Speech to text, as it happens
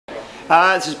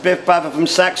Hi, this is Biff Byford from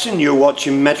Saxon. You're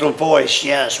watching Metal Voice.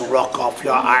 Yes, rock off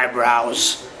your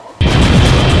eyebrows.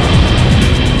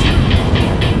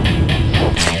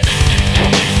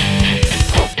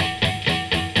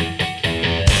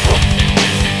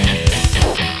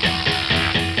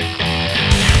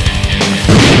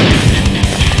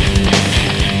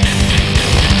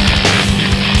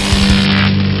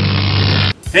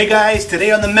 Hey guys,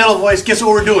 today on the Metal Voice, guess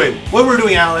what we're doing? What we're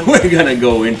doing, Alan? We're gonna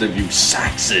go interview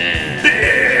Saxon.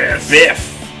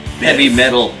 Biff. Heavy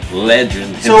metal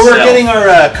legend himself. So we're getting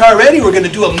our car ready. We're gonna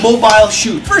do a mobile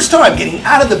shoot. First time getting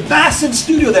out of the massive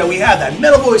studio that we have, that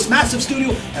Metal Voice massive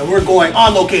studio, and we're going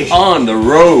on location. On the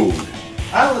road.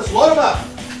 Alan, let's load them up.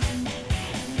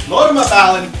 Load them up,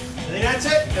 Alan. I think that's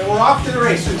it, and we're off to the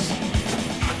races.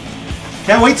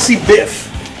 Can't wait to see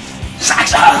Biff.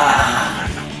 Saxon.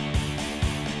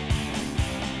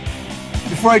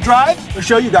 Before I drive, I'll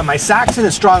show you, got my Saxon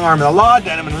and Strong Arm of the Law,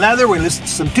 Denim and Leather. We're listening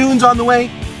to some tunes on the way.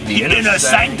 The Inner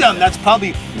Sanctum, that's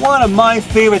probably one of my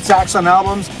favorite Saxon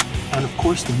albums. And of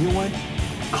course, the new one,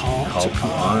 Call to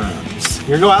Arms.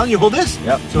 Here you go, Alan, you hold this.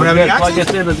 Yep. So we're having plug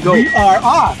us in, let's go. We are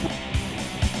off.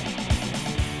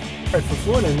 Right for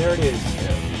Flynn, and there it is.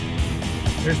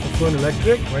 There's the Flynn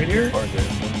Electric, right here.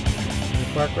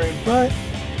 Park right in front.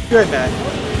 Good, man.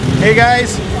 Hey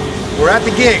guys, we're at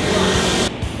the gig.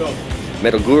 Go.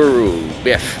 Metal Guru,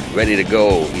 Biff, ready to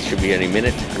go. He should be any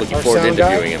minute. Looking forward to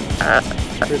interviewing him.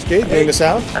 First gig, doing the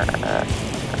sound.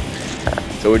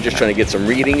 So we're just trying to get some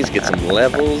readings, get some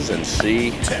levels, and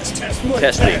see. Testing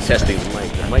the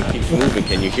mic. The mic keeps moving.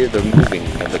 Can you hear the moving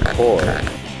of the core?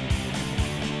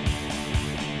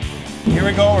 Here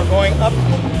we go, we're going up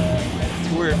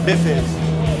to where Biff is.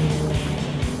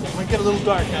 It might get a little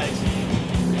dark, guys.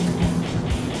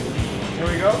 Here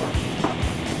we go.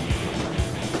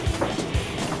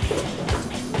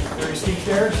 Very steep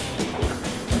stairs.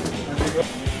 There we go.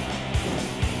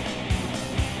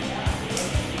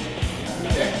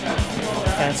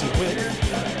 Fancy whip.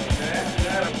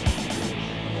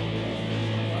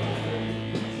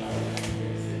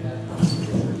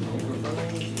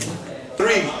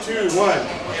 3, 2,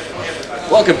 1.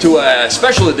 Welcome to a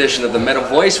special edition of the Metal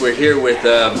Voice. We're here with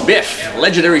Biff,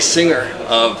 legendary singer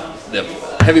of the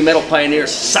heavy metal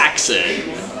pioneers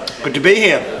Saxon. Good to be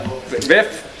here.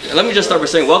 Biff, let me just start by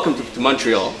saying welcome to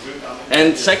Montreal.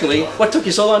 And secondly, what took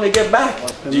you so long to get back?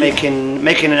 Making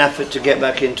an effort to get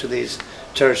back into these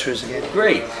territories again.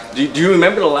 Great. Do you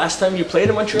remember the last time you played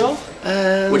in Montreal?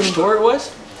 Which tour it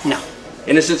was? No.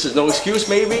 Innocence is No Excuse,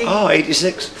 maybe? Oh,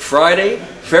 86. Friday,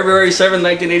 February 7th,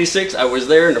 1986. I was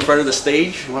there in the front of the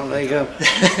stage. Well, there you go.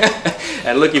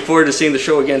 And looking forward to seeing the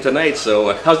show again tonight.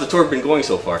 So how's the tour been going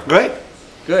so far? Great.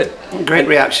 Good. Great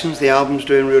reactions. The album's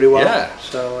doing really well. Yeah.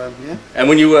 So, yeah. And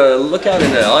when you look out in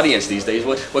the audience these days,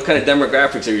 what kind of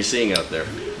demographics are you seeing out there?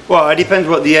 Well, it depends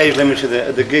what the age limit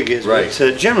of the gig is. Right.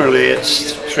 But generally,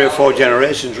 it's 3 or 4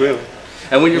 generations, really.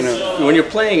 And when you're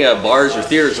playing bars or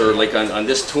theaters or like on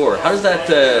this tour, how does that?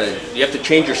 You have to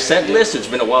change your set list. It's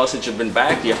been a while since you've been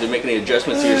back. Do you have to make any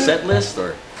adjustments to your set list,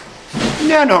 or?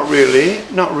 No, not really.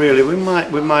 Not really. We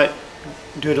might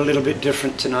do it a little bit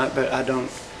different tonight, but I don't.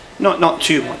 Not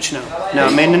too much. No. No. I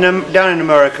mean, down in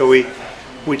America, we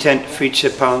tend to feature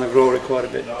Pound the Glory quite a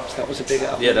bit. So that was a big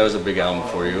album. Yeah, that was a big album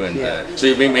for you, and yeah. So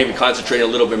you maybe concentrate a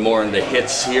little bit more on the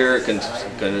hits here.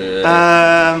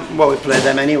 Well, we play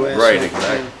them anyway. Right, so,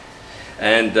 exactly.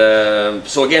 And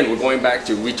so again, we're going back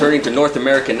to returning to North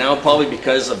America now, probably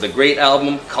because of the great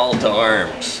album Call to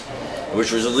Arms,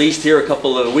 which was released here a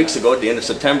couple of weeks ago at the end of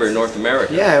September in North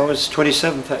America. Yeah, it was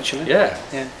 27th actually. Yeah.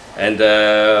 Yeah. And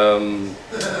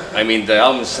I mean, the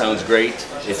album sounds great.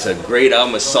 It's a great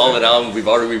album, a solid album. We've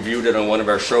already reviewed it on one of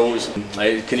our shows.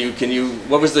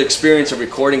 What was the experience of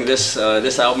recording this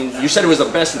album? You said it was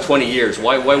the best in 20 years.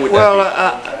 Why would that be? Well,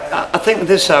 I think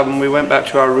this album we went back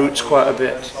to our roots quite a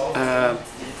bit,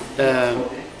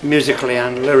 musically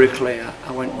and lyrically.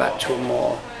 I went back to a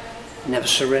more never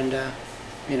surrender,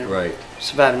 right,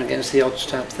 surviving against the odds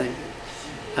type thing.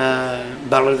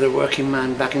 Ballad of the Working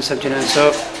Man back in '79.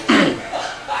 So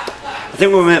I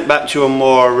think we went back to a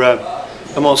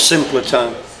more simpler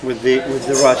time with the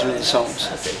writing of the songs,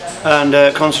 and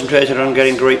concentrated on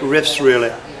getting great riffs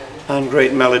really, and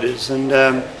great melodies. And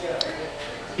the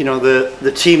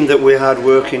team that we had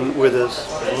working with us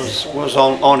was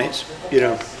on it,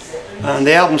 and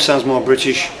the album sounds more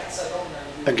British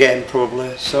again,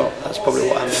 probably. So that's probably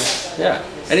what I meant. Yeah,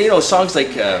 and songs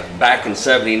like back in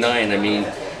 '79. I mean,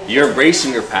 you're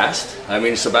embracing your past. I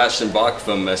mean, Sebastian Bach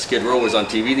from Skid Row was on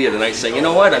TV the other night saying, you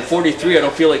know what, I'm 43, I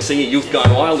don't feel like singing Youth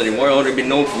Gone Wild anymore. I want to be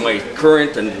known for my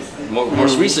current and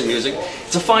most recent music.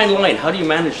 It's a fine line. How do you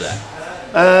manage that?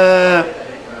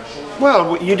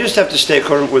 Well, you just have to stay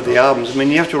current with the albums. I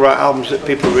mean, you have to write albums that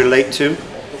people relate to,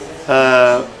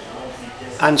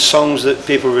 and songs that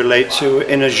people relate to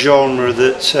in a genre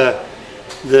that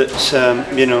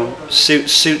you know,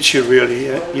 suits you really.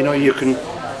 You know, you can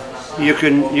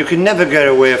never get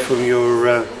away from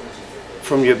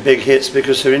your big hits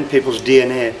because they're in people's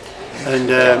DNA. And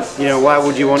you know, why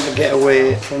would you want to get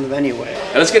away from them anyway?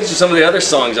 And let's get to some of the other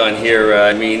songs on here.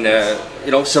 I mean,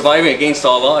 you know, surviving against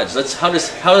all odds. How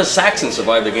does Saxon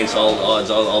survive against all odds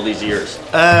all these years?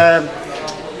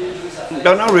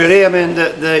 Don't know really. I mean,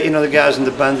 you know, the guys in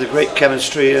the band, the great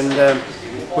chemistry, and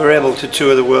we're able to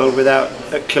tour the world without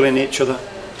killing each other.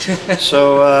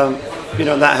 So you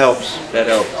know, that helps. That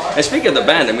helps. And speaking of the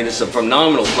band, I mean, it's a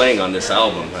phenomenal playing on this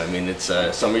album. I mean, it's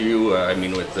some of you. I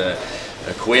mean, with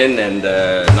Quinn and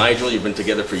Nigel, you've been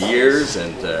together for years,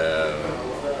 and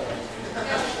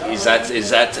is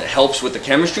that helps with the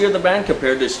chemistry of the band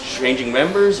compared to changing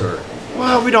members, or?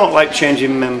 Well, we don't like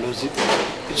changing members.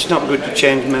 It's not good to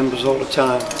change members all the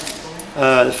time.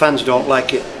 The fans don't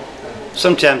like it.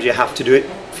 Sometimes you have to do it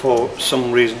for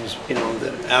some reasons, you know,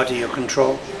 that are out of your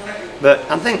control. But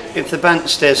I think if the band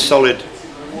stays solid,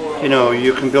 you know,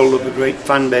 you can build up a great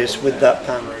fan base with that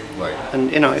band. Right. And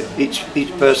you know, each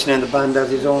person in the band has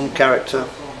his own character.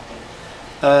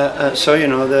 So you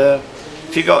know,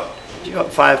 if you got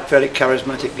 5 fairly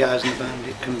charismatic guys in the band,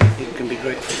 it can be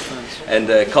great for the fans. And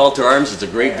Call to Arms is a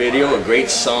great video, a great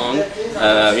song.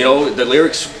 You know, the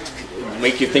lyrics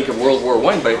make you think of World War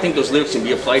I, but I think those lyrics can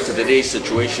be applied to today's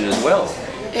situation as well.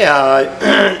 Yeah,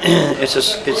 it's a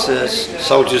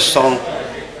soldier's song.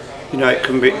 You know, it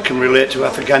can relate to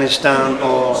Afghanistan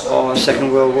or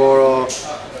Second World War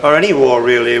or any war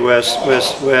really, where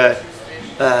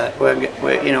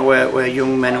you know, where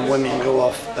young men and women go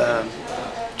off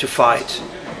to fight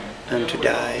and to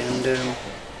die, and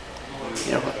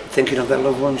you know, thinking of their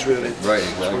loved ones really. Right,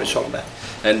 exactly. That's what it's all about.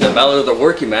 And the Ballad of the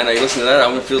Working Man, I listen to that,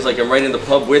 it feels like I'm right in the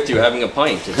pub with you having a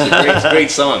pint. It's a great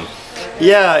song.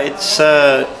 Yeah, it's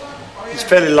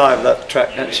fairly live, that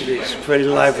track actually. It's a pretty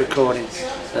live recording.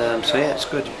 So yeah, it's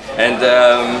good. And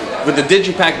with the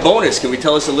Digipack bonus, can we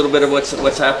tell us a little bit of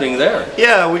what's happening there?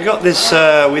 Yeah, we got this.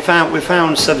 We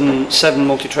found seven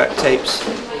multi-track tapes,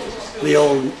 the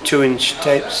old 2-inch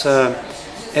tapes,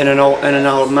 in an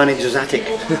old manager's attic,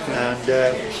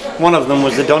 and one of them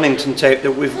was the Donington tape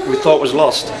that we thought was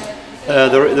lost.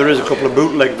 There is a couple of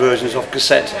bootleg versions of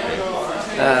cassette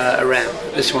around.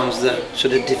 This one's the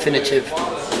sort of definitive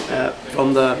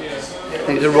from the, I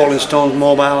think the Rolling Stones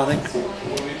mobile, I think.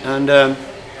 And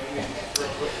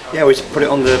yeah, we put it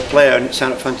on the player and it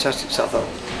sounded fantastic, so I thought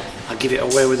I'll give it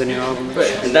away with a new album.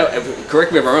 And that,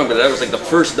 correct me if I'm wrong, but that was like the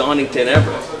first Donington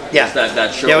ever. Yeah,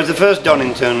 that show. Yeah, it was the first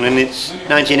Donington, and it's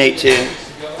 1918.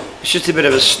 It's just a bit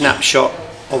of a snapshot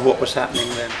of what was happening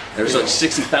then. There was like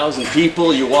 60,000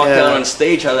 people. You walked out on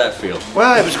stage. How'd that feel?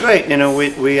 Well, it was great. You know,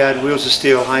 we had Wheels of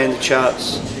Steel high in the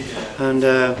charts, and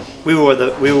we were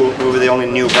the only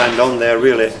new band on there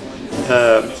really.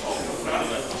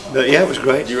 But yeah, it was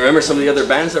great. Do you remember some of the other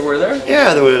bands that were there?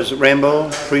 Yeah, there was Rainbow,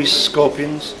 Priest,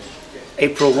 Scorpions,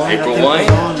 April Wine.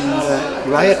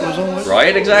 Riot was on.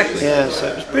 Riot, exactly. Yeah, so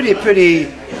it was pretty.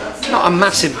 Not a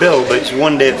massive bill, but it's a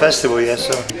one-day festival, yeah.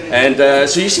 So. And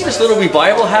so you see this little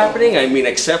revival happening. I mean,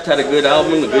 Accept had a good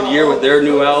album, a good year with their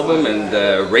new album, and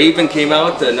Raven came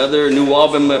out, another new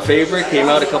album favorite, came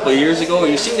out a couple of years ago.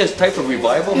 And you see this type of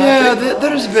revival happening? Yeah,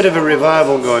 there is a bit of a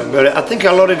revival going, but I think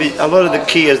a lot of the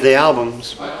key is the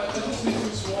albums.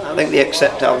 I think the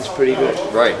Accept album's pretty good.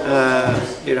 Right.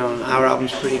 You know, our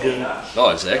album's pretty good. Oh,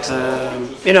 it's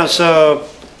excellent. You know, so.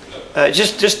 I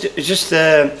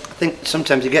think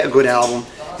sometimes you get a good album,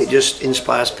 it just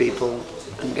inspires people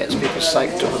and gets people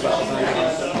psyched up about the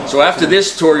band. So after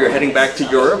this tour, you're heading back to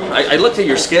Europe. I looked at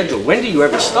your schedule. When do you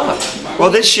ever stop? Well,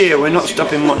 this year we're not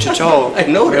stopping much at all. I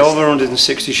noticed. We're over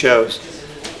 160 shows.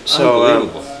 So,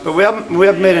 unbelievable. But we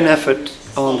have made an effort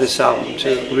on this album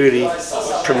to really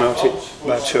promote it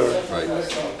by touring. Right.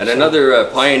 And another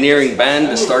pioneering band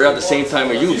that started out the same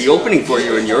time as you, be opening for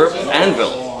you in Europe,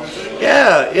 Anvil.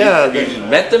 Yeah. You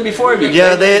met them before?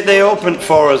 Yeah, they opened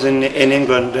for us in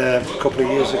England a couple of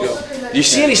years ago. Do you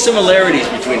see any similarities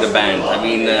between the bands? I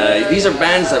mean, these are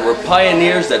bands that were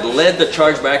pioneers that led the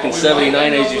charge back in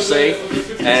 '79, as you say,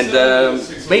 and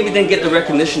maybe didn't get the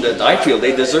recognition that I feel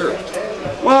they deserved.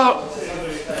 Well,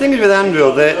 the thing is with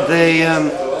Anvil, they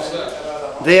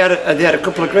had a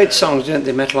couple of great songs, didn't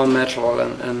they? Metal on Metal,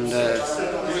 and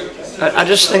I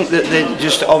just think that they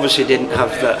just obviously didn't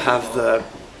have the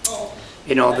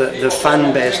you know, the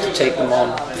fan base to take them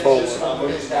on forward.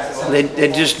 They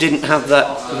just didn't have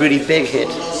that really big hit.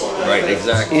 Right,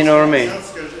 exactly. You know what I mean?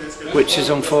 Which is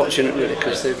unfortunate, really,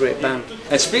 because they're a great band.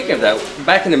 And speaking of that,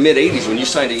 back in the mid-'80s when you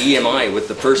signed to EMI with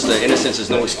the first Innocence Is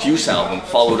No Excuse album,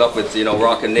 followed up with, you know,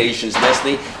 Rockin' Nation's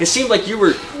Destiny, it seemed like you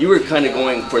were kind of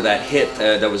going for that hit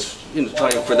that was, you know,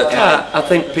 trying for the time. Yeah, I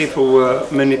think people were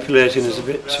manipulating us a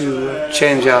bit to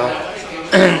change our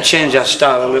change our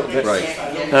style a little bit. Right.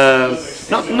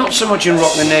 Not so much in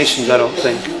Rockin' Nations, I don't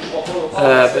think,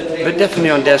 but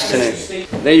definitely on Destiny.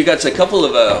 Now you got a couple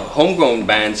of homegrown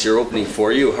bands here opening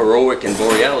for you, Heroic and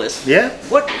Borealis. Yeah.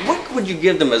 What would you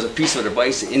give them as a piece of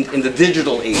advice in the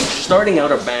digital age? Starting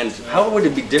out a band, how would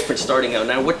it be different starting out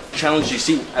now? What challenge do you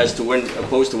see as to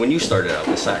opposed to when you started out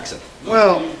with Saxon?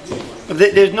 Well,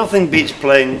 there's nothing beats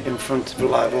playing in front of a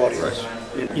live audience.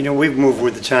 Right. You know, we've moved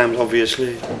with the times,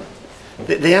 obviously.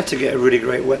 They have to get a really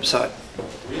great website.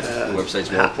 The website's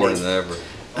more important than ever.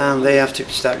 And they have to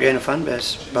start getting a fan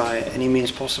base by any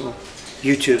means possible.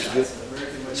 YouTube's good.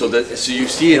 So you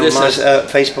see this as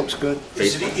Facebook's good.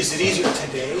 Is it easier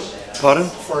today? Pardon?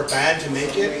 For a band to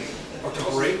make it or to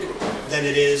break than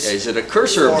it is? Is it a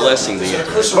curse or a blessing? Is it a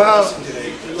curse or a blessing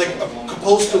today? Like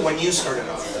opposed to when you started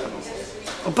off.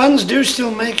 Well, bands do still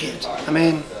make it. I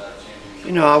mean,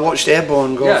 you know, I watched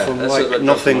Airborne go from like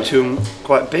nothing to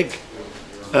quite big,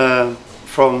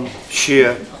 from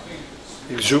sheer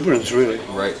exuberance, really.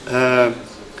 Right.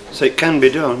 So it can be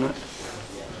done.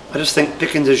 I just think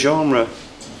picking the genre,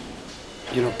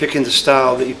 you know, picking the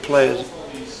style that you play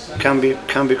can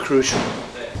be crucial.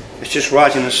 It's just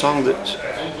writing a song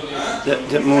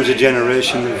that moves a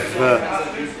generation of,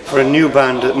 for a new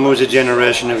band that moves a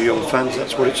generation of young fans.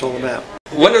 That's what it's all about.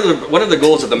 One of the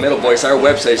goals of the Metal Voice, our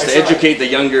website, is to educate the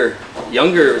younger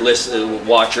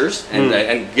watchers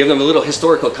and give them a little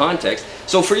historical context.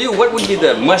 So for you, what would be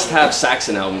the must-have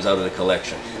Saxon albums out of the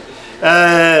collection?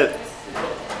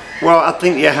 Well, I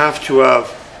think you have to have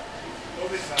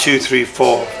 2, 3,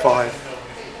 4,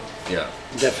 5. Yeah.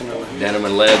 Definitely. Denim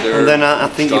and Leather. And then I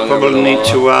think you probably need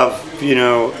to have, you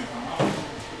know,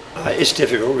 it's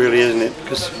difficult really, isn't it?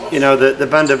 Because, you know, the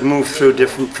band have moved through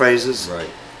different phases. Right.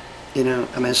 You know,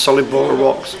 I mean, Solid Ball of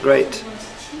Rock's great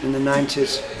in the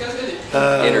 90s.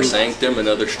 Inner Sanctum,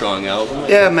 another strong album.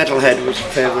 Yeah, Metalhead was a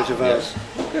favourite of ours.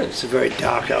 Good. It's a very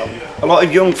dark album. A lot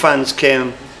of young fans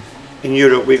came in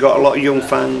Europe. We got a lot of young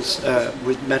fans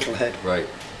with Metalhead. Right.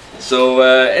 So,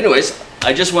 anyways,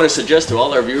 I just want to suggest to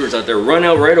all our viewers out there, run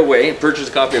out right away and purchase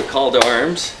a copy of Call to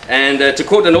Arms. And to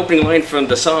quote an opening line from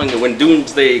the song When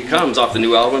Doomsday Comes off the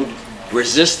new album,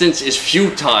 resistance is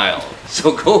futile.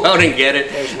 So go out and get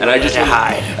it. And I just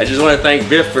want to thank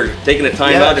Biff for taking the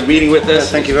time out and meeting with us.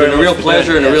 Thank you very much. It's been a real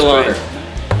pleasure and a real honor.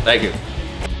 Great. Thank you.